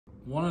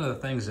One of the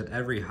things that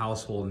every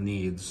household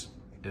needs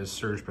is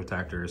surge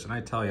protectors. And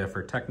I tell you,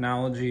 for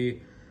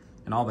technology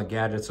and all the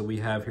gadgets that we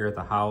have here at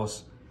the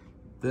house,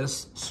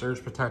 this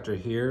surge protector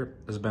here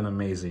has been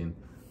amazing.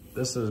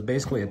 This is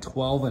basically a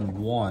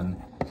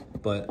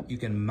 12-in-1, but you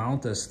can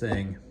mount this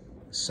thing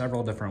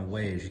several different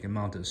ways. You can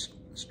mount it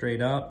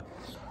straight up,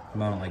 you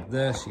mount it like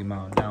this, you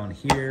mount it down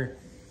here.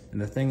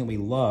 And the thing that we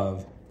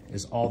love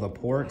is all the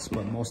ports,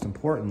 but most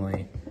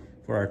importantly,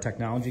 for our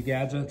technology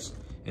gadgets,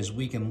 is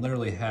we can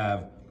literally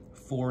have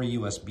 4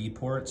 USB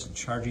ports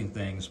charging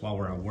things while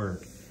we're at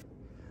work.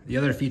 The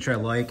other feature I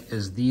like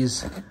is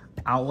these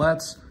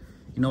outlets.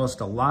 You notice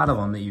a lot of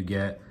them that you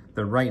get,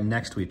 they're right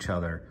next to each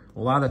other. A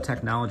lot of the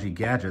technology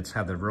gadgets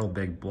have the real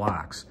big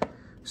blocks.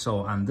 So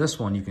on this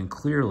one, you can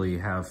clearly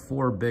have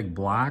 4 big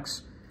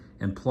blocks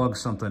and plug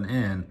something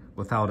in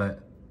without it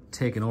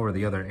taking over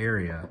the other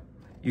area.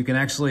 You can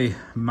actually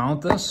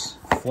mount this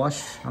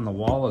flush on the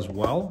wall as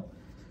well.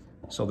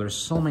 So there's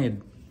so many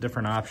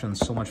different options,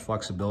 so much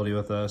flexibility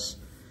with this.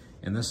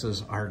 And this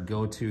is our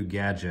go-to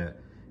gadget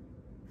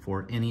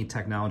for any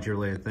technology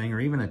related thing, or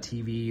even a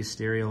TV,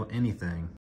 stereo, anything.